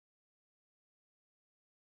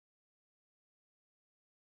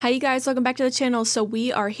Hi you guys, welcome back to the channel. So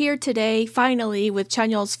we are here today finally with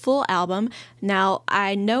Chanyeol's full album. Now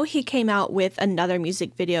I know he came out with another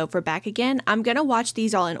music video for Back Again. I'm gonna watch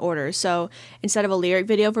these all in order. So instead of a lyric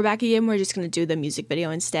video for Back Again, we're just gonna do the music video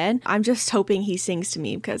instead. I'm just hoping he sings to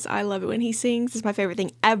me because I love it when he sings. It's my favorite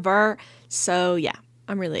thing ever. So yeah,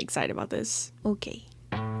 I'm really excited about this. Okay.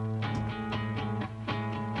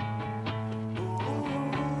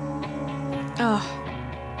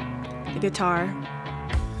 Oh, the guitar.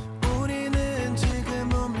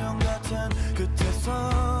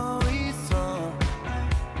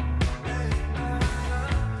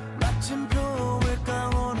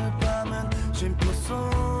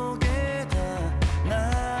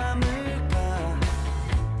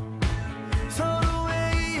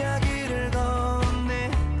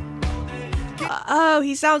 Oh,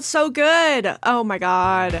 he sounds so good. Oh my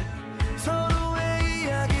god.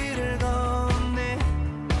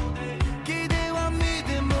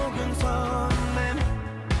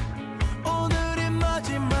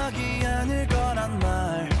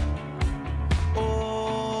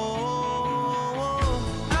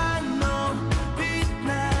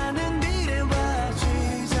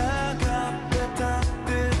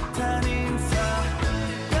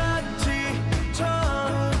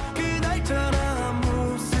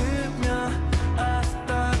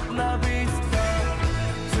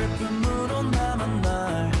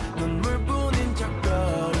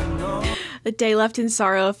 The day left in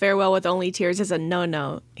sorrow, farewell with only tears is a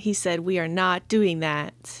no-no. He said, we are not doing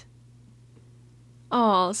that.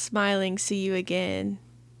 Oh, smiling, see you again.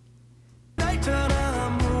 So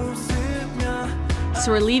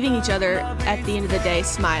we're leaving each other at the end of the day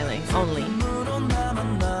smiling, only.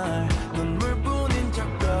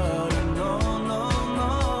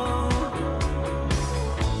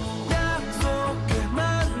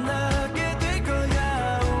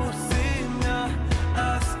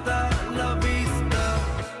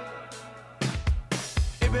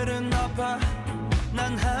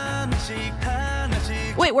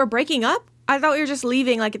 Wait, we're breaking up? I thought we were just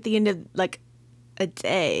leaving like at the end of like a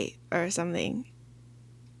day or something.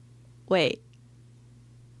 Wait.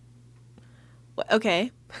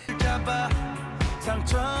 Okay.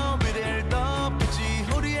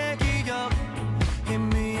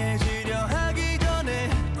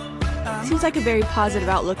 Seems like a very positive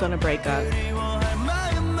outlook on a breakup.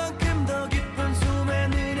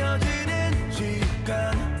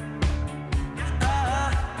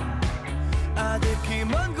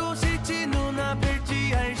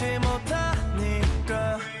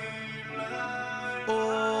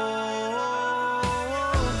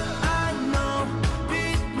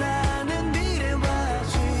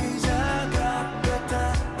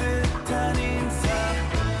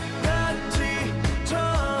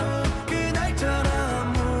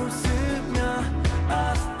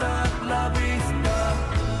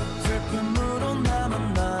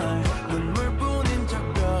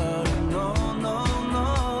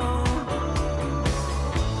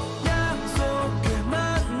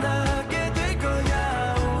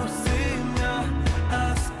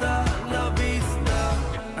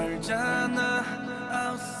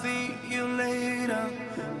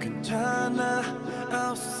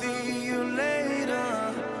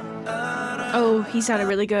 Oh, he sounded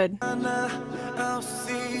really good. Who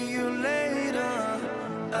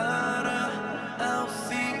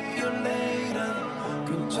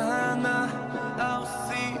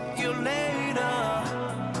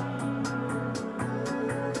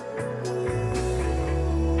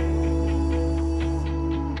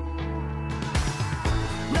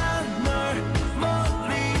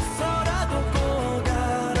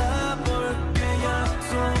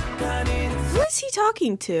is he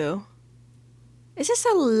talking to? Is this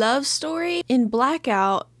a love story? In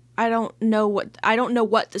Blackout, I don't know what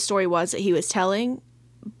the story was that he was telling,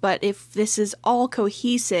 but if this is all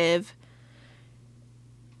cohesive,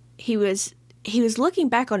 he was looking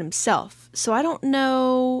back on himself. So I don't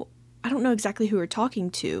know exactly who we're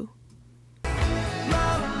talking to.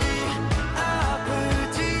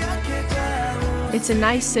 It's a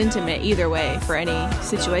nice sentiment either way for any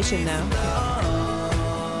situation though.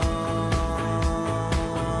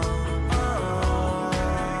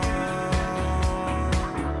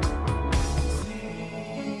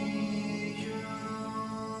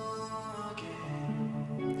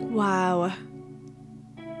 Wow.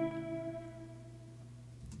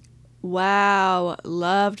 Wow,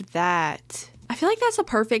 loved that. I feel like that's a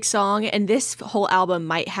perfect song, and this whole album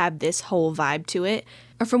might have this whole vibe to it.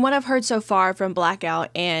 Or from what I've heard so far from Blackout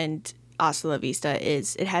and Hasta La Vista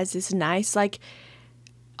is it has this nice, like,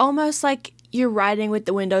 almost like you're riding with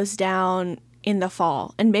the windows down in the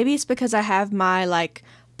fall. And maybe it's because I have my, like,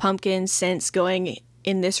 pumpkin scents going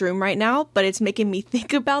in this room right now, but it's making me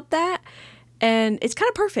think about that. And it's kind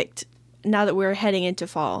of perfect now that we're heading into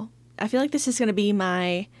fall. I feel like this is going to be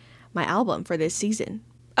my album for this season.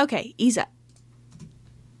 Okay, ease up.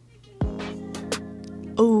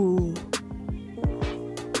 Ooh.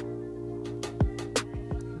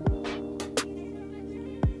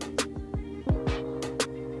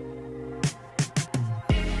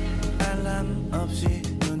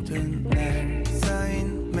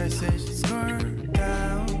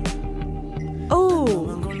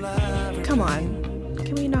 Oh, come on.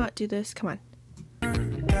 Can we not do this? Come on.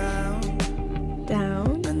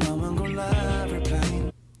 Down.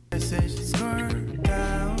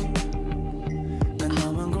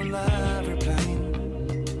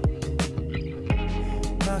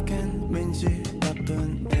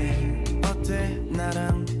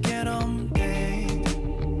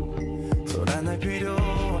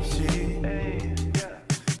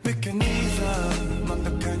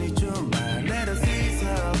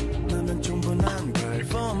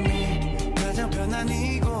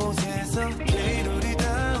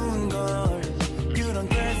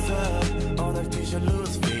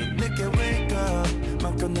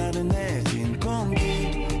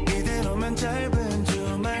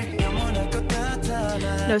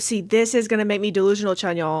 No, see, this is gonna make me delusional,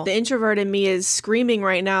 Chanyeol. The introvert in me is screaming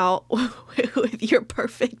right now with your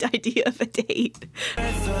perfect idea of a date.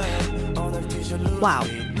 Wow.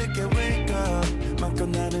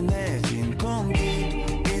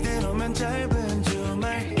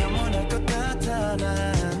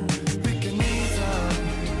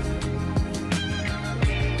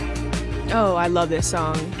 Oh, I love this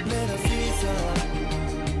song.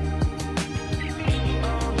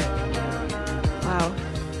 Wow.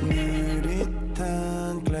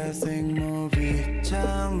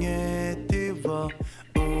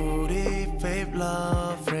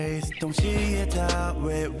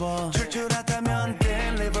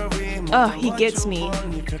 Oh, he gets me.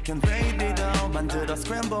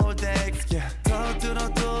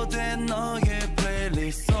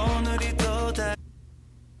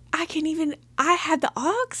 I had the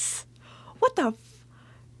aux? What the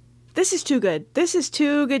this is too good. This is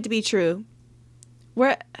too good to be true.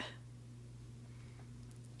 Where,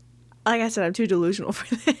 like I said, I'm too delusional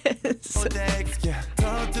for this.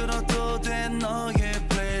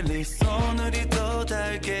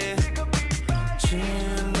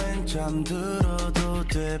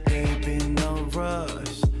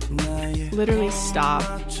 Literally stop.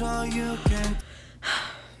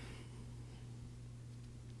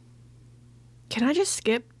 Can I just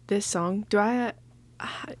skip this song? Do I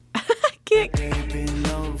can't.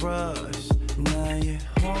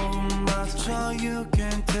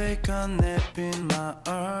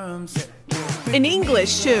 In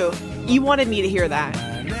English too. You wanted me to hear that.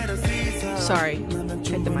 Sorry.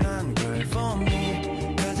 Hit the mic.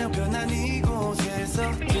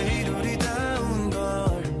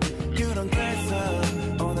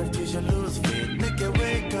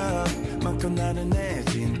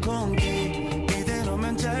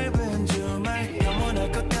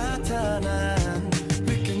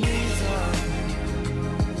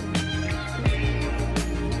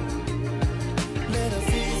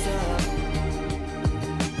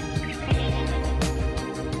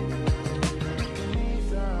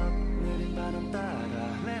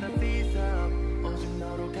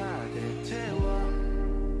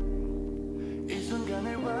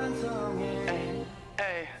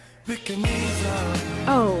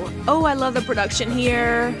 Oh, I love the production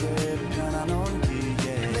here.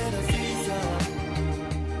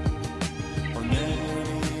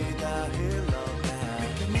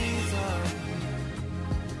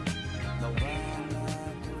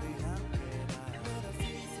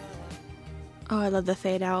 Oh, I love the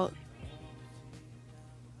fade out.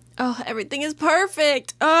 Oh, everything is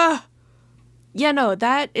perfect. Yeah, no,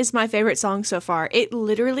 that is my favorite song so far. It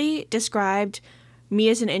literally described me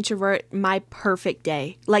as an introvert, my perfect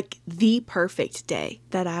day. Like, the perfect day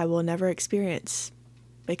that I will never experience.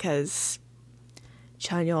 Because,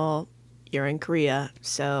 Chanyeol, you're in Korea,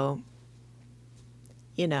 so,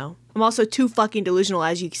 you know. I'm also too fucking delusional,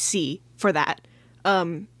 as you see, for that.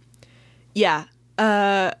 Yeah.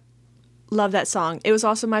 Love that song. It was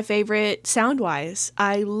also my favorite sound-wise.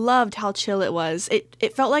 I loved how chill it was.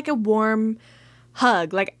 It felt like a warm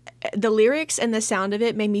hug. Like, the lyrics and the sound of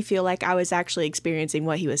it made me feel like I was actually experiencing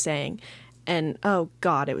what he was saying. And oh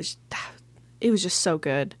god, it was just so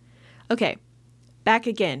good. Okay, back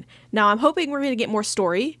again. Now I'm hoping we're going to get more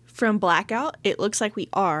story from Blackout. It looks like we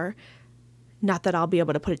are. Not that I'll be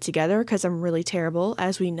able to put it together because I'm really terrible,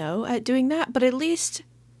 as we know, at doing that, but at least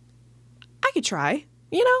I could try.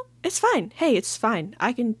 you know, it's fine. Hey, it's fine.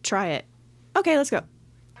 I can try it. Okay, let's go.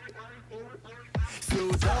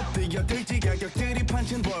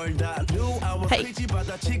 Hey,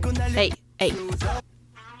 hey, hey.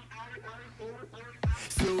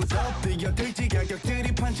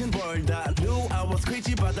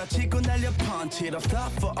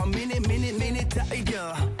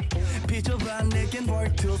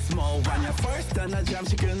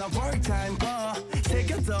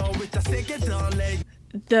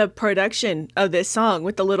 The production of this song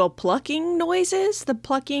with the little plucking noises, the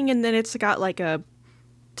plucking, and then it's got like a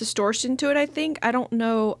distortion to it, I think. I don't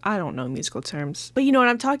know musical terms, but you know what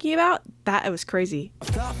I'm talking about? That was crazy.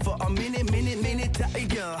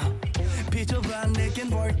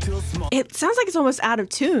 It sounds like it's almost out of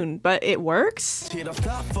tune, but it works.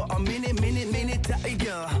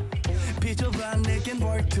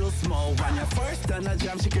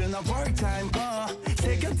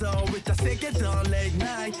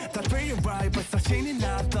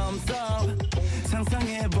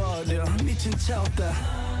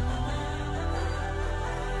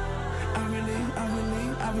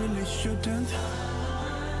 I really shouldn't.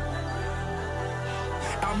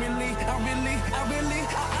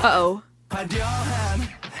 Uh-oh.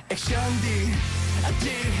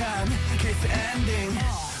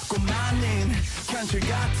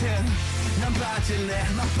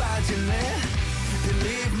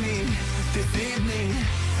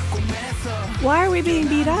 Why are we being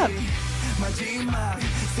beat up?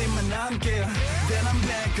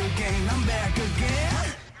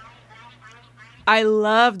 I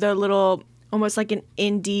love the little, almost like an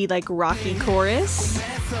indie, like rocky chorus.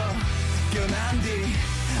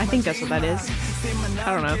 I think that's what that is.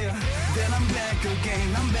 I don't know.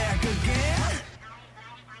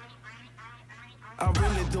 I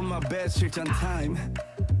really do my best 실전 time.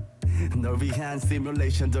 널 위한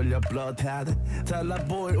시뮬레이션 돌려 bloodhead. 달라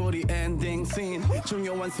보일 우리 ending scene.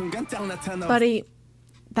 중요한 순간 딱 나타나. Buddy,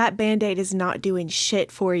 that band-aid is not doing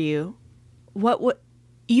shit for you. What?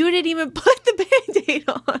 You didn't even put the band-aid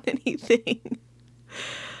on anything.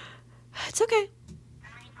 It's okay.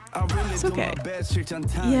 It's okay.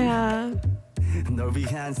 Yeah. 널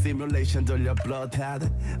위한 시뮬레이션 돌려 bloodhead.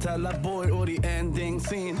 달라 보일 우리 ending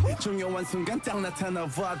scene. 중요한 순간 딱 나타나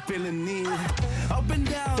what feeling need. Up and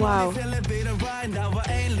down. Wow. You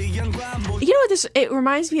know what this? It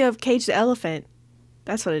reminds me of Cage the Elephant.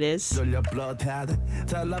 That's what it is. 돌려 bloodhead.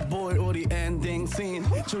 달라 보일 우리 ending scene.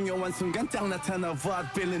 중요한 순간 딱 나타나 what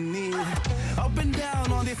feeling need. Up and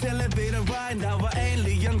down on this elevator ride. 나와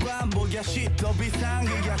alien과 뭐야 shit 더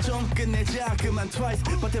비상이야. 좀 끝내자 그만 twice.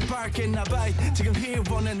 But the bar cannot bite. 지금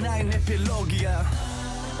hero는 나의 에필로그야.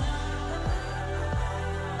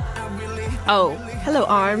 Oh, hello,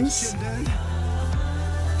 arms.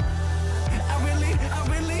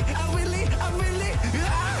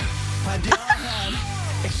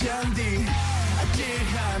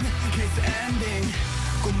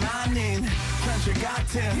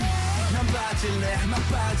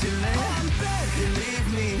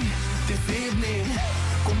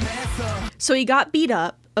 So he got beat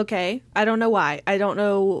up, okay? I don't know why. I don't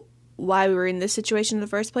know why we were in this situation in the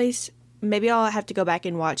first place. Maybe I'll have to go back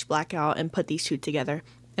and watch Blackout and put these two together,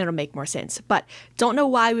 and it'll make more sense. But don't know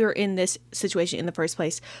why we were in this situation in the first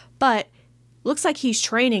place. But looks like he's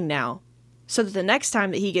training now, so that the next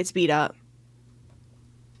time that he gets beat up,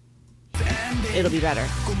 it'll be better.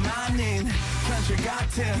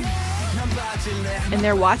 And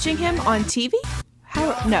they're watching him on TV?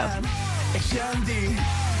 How? No.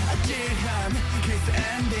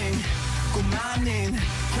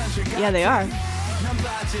 Yeah, they are.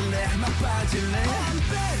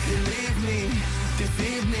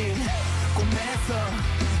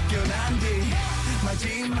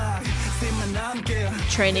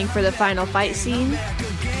 Training for the final fight scene.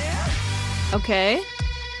 Okay.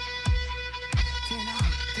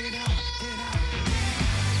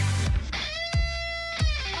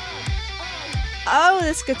 Oh,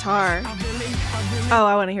 this guitar. Oh,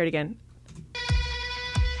 I want to hear it again.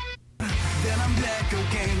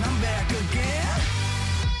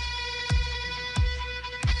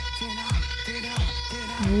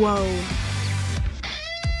 Whoa.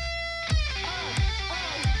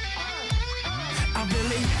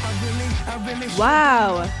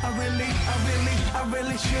 Wow.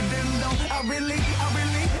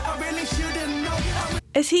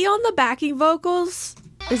 Is he on the backing vocals?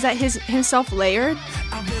 Is that himself layered?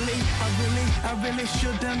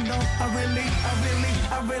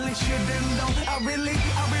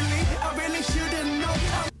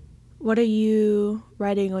 What are you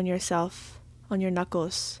writing on yourself, on your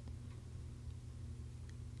knuckles?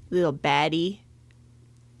 Little baddie.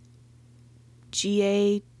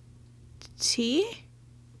 GAT?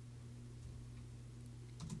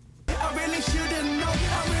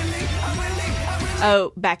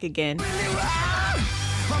 Oh, back again.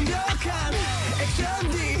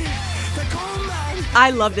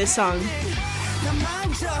 I love this song.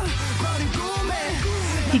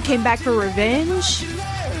 He came back for revenge.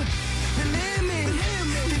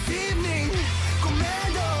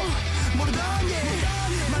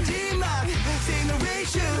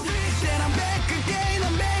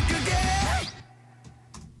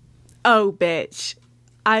 Oh, bitch.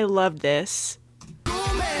 I love this.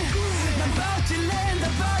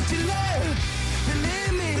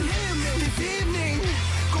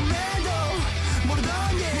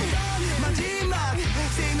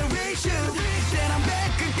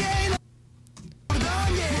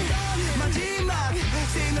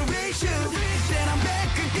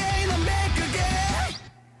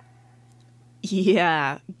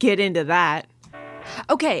 Yeah, get into that.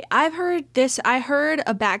 Okay, I heard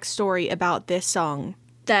a backstory about this song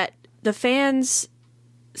that the fans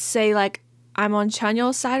say, like, I'm on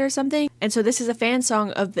Chanyeol's side or something. And so this is a fan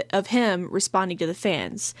song of him responding to the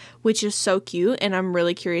fans, which is so cute. And I'm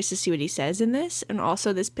really curious to see what he says in this. And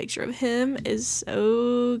also this picture of him is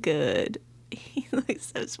so good. He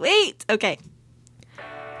looks so sweet. Okay.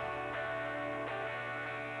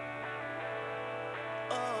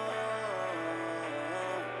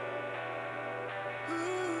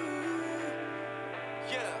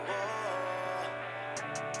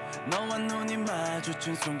 너와 눈이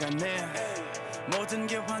마주친 순간에 모든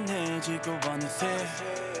게 환해지고 어느새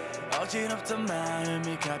어지럽던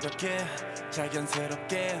마음이 가볍게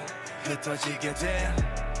자연스럽게 흩어지게 돼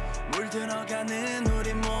물들어가는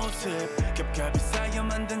우리 모습 겹겹이 쌓여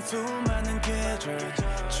만든 수많은 계절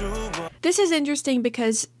추억. This is interesting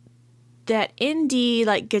because that indie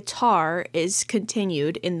like guitar is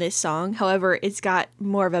continued in this song. However, it's got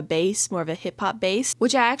more of a bass, more of a hip-hop bass,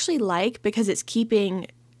 which I actually like because it's keeping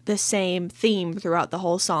the same theme throughout the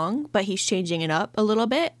whole song, but he's changing it up a little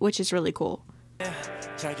bit, which is really cool.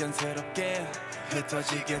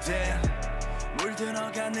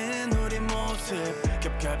 물들어가는 우리 모습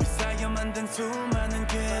겹겹이 쌓여 만든 수많은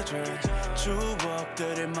계절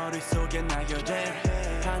추억들을 머릿속에 나열해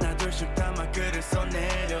하나 둘씩 담아 글을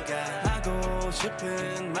써내려가 하고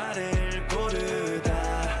싶은 말을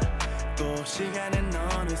고르다 또 시간은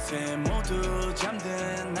어느새 모두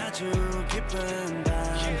잠든 아주 깊은 밤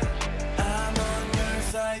I'm on your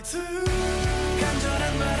side too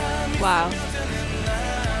간절한 바람이 Wow. 스며드는 날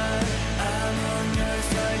I'm on your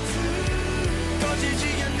side too 꺼지지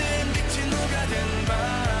않는 빛이 녹아든 밤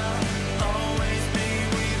Always be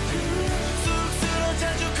with you 쑥스러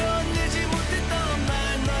자주 건네지 못했던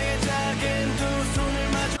말 너의 작은 두 손을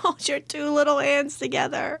마주 Hold your two little hands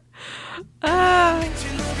together. Ah.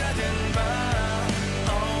 빛이 녹아든 밤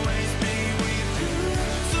Always be with you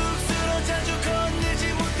쑥스러 자주 건네지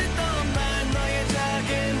못했던 말 너의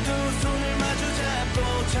작은 두 손을 마주 잡고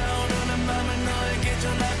차오르는 맘을 너에게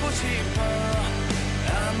전하고 싶어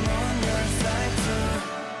I'm on your side too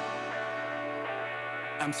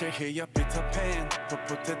I'm still here Peter Pan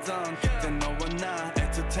풋풋했던 그때 너와 나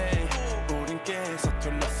애틋해 우린 꽤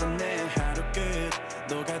서툴렀었네 하루 끝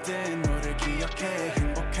녹아든 너를 기억해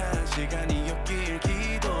행복한 시간이었길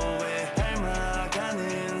기도해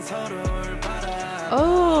닮아가는 서로를 바라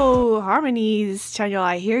Oh, harmonies. Chanyeol,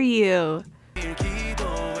 I hear you.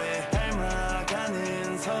 기도해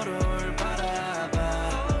닮아가는 서로를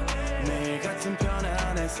바라봐 매일 같은 편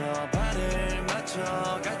안에서 발을 맞춰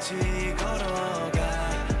같이 걸어가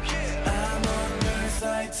I'm on your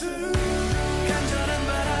side too 간절한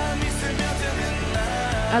바람이 스며드는 날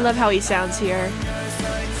I love how he sounds here.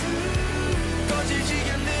 꺼지지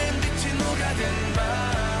않는 빛이 녹아든 밤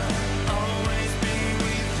Always be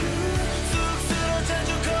with you 쑥스러 자주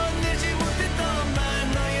건네지 못했던 말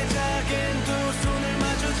너의 작은 두 손을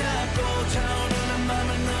마주 잡고 차오르는 맘을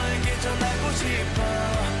너에게 전하고 싶어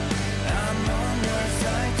I'm on your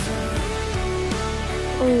side too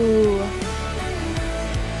Ooh.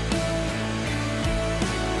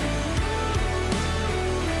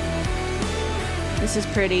 This is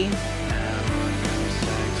pretty.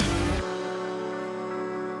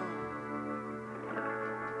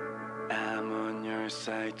 I'm on your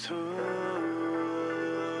side too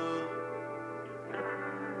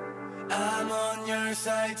I'm on your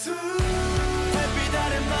side too 햇빛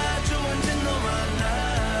아래 마주 앉은 너와 나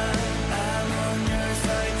I'm on your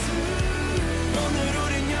side too 오늘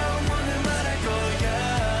우린 영원을 말할 거야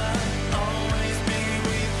Always be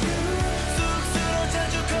with you 쑥스러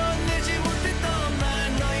자주 건네지 못했던 말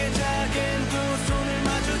너의 작은 두 손을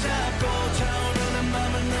마주 잡고 차오르는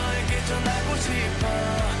맘을 너에게 전하고 싶어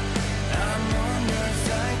I'm on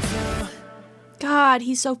God,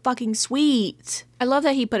 he's so fucking sweet. I love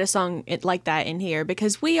that he put a song like that in here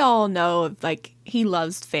because we all know, like, he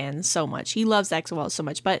loves fans so much. He loves EXO so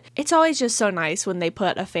much, but it's always just so nice when they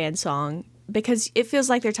put a fan song because it feels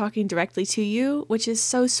like they're talking directly to you, which is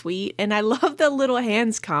so sweet. And I love the little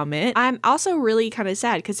hands comment. I'm also really kind of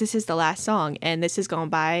sad because this is the last song and this has gone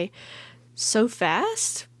by so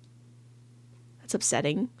fast. That's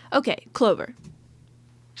upsetting. Okay, Clover.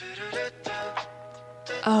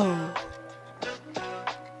 Oh.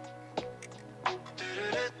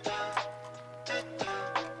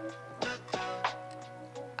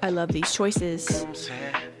 I love these choices.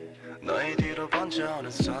 너의 뒤로 번져오는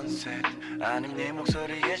sunset 아님 네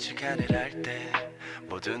목소리에 시간을 할 때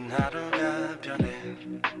모든 하루가 변해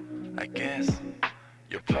I guess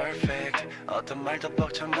you're perfect 어떤 말도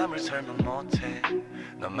벅찬 맘을 설명 못해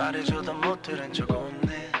너 말해줘도 못 들은 적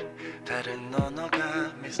없네 다른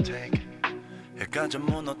언어가 mistake 해가 좀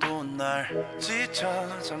무너도 날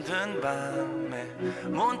지쳐 잠든 밤에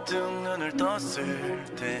문득 눈을 떴을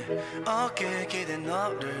때 어깨에 기댄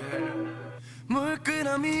너를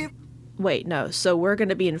물끄러미 Wait, no. So we're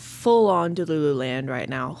gonna be in full-on Delululand right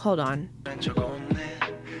now. Hold on.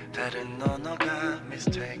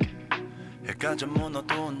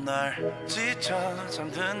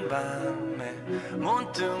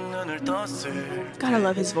 Gotta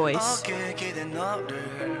love his voice.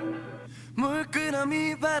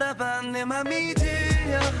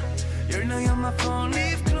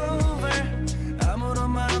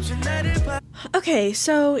 Okay,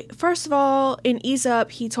 so first of all, in Ease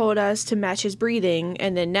Up, he told us to match his breathing,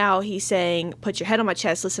 and then now he's saying, put your head on my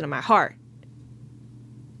chest, listen to my heart.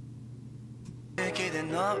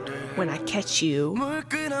 When I catch you.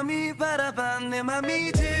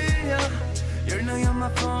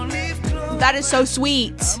 That is so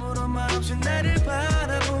sweet.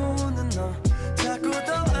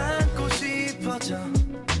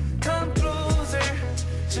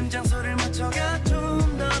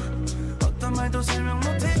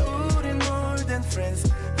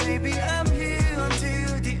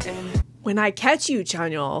 When I catch you,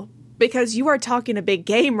 Chanyeol, because you are talking a big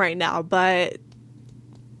game right now, but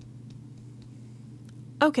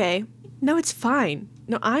okay. No, it's fine.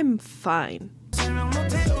 No, I'm fine.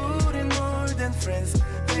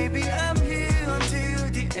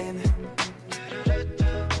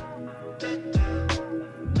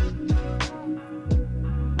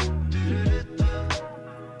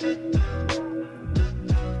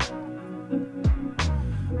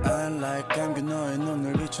 감기 너의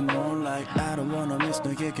눈을 비춘 moonlight I don't wanna miss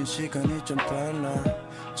너의 긴 시간이 좀 빨라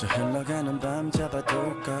저 흘러가는 밤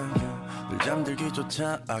잡아둘까 늘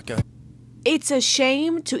잠들기조차 아까 It's a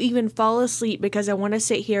shame to even fall asleep because I want to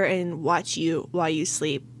sit here and watch you while you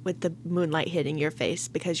sleep with the moonlight hitting your face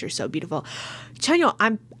because you're so beautiful. Chanyeol,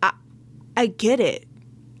 I get it.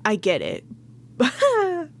 I get it.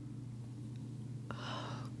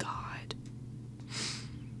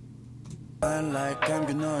 I like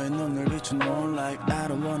감기 너의 눈을 비춘 moonlight I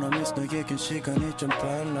don't wanna miss 너의 긴 시간이 좀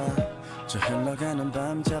빨라 저 흘러가는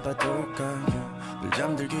밤 잡아둘까 늘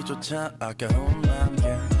잠들기조차 아까운 맘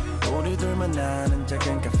우리들만 아는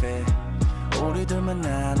작은 카페 우리들만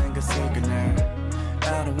아는 그 시그널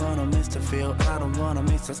I don't wanna miss the feel I don't wanna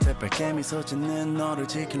miss a step 밝게 미소 짓는 너를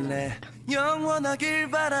지킬래 영원하길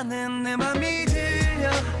바라는 내 맘이 들려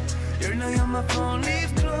You're now on my phone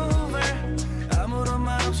leaf clover 아무런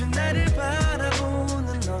말 없이 나를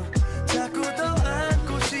바라보는 너 자꾸 더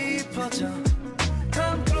안고 싶어져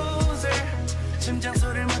Come closer 심장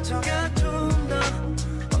소리를 맞춰가 좀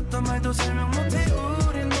더 어떤 말도 설명 못해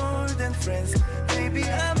우린 more than friends Baby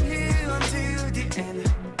I'm here until the end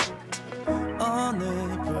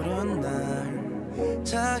어느 푸른 날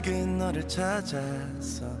작은 너를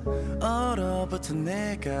찾아서 얼어붙은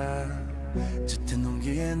내가 짙은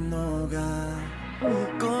온기에 녹아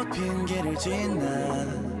꽃핀 길을 지나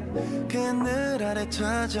그늘 아래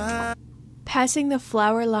찾아 Passing the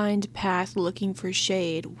flower-lined path looking for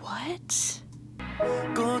shade. What?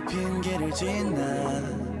 꽃핀 길을 지나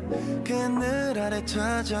그늘 아래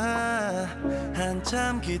찾아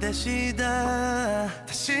한참 기대시다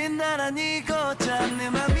다시 나란히 걷자 내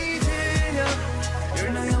맘이 들려 You're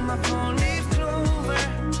now on my phone leaf clover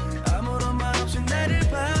아무런 말 없이 나를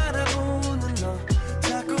바라보는 너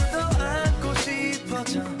자꾸 더 안고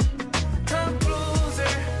싶어져 Come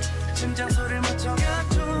closer 심장 소리를 맞춰가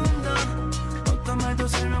좀 더 어떤 말도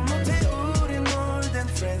설명 못해 우린 more than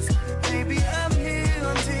friends Baby I'm here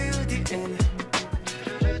until the end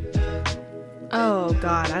Oh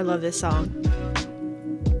God, I love this song.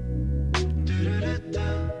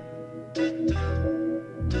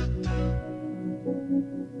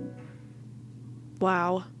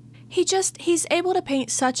 Wow. he's able to paint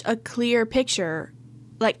such a clear picture.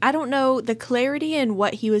 Like, I don't know, the clarity in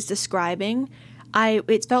what he was describing,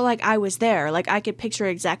 it felt like I was there. Like, I could picture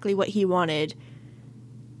exactly what he wanted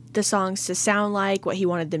the songs to sound like, what he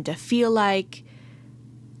wanted them to feel like,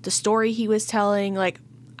 the story he was telling. Like,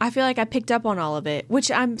 I feel like I picked up on all of it, which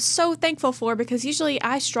I'm so thankful for, because usually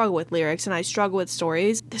I struggle with lyrics and I struggle with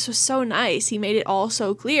stories. This was so nice. He made it all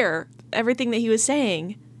so clear, everything that he was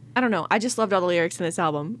saying. I don't know, I just loved all the lyrics in this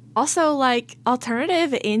album. Also, like,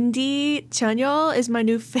 alternative indie Chanyeol is my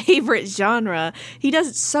new favorite genre. He does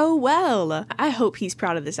it so well. I hope he's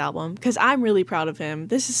proud of this album, because I'm really proud of him.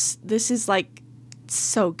 This is like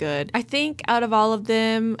so good. I think out of all of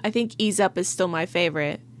them, I think Ease Up is still my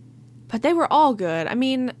favorite. But they were all good. I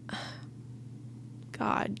mean,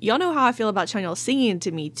 God, y'all know how I feel about Chanyeol singing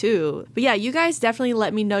to me too. But yeah, you guys definitely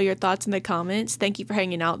let me know your thoughts in the comments. Thank you for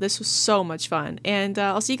hanging out. This was so much fun. And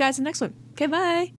I'll see you guys in the next one. Okay, bye.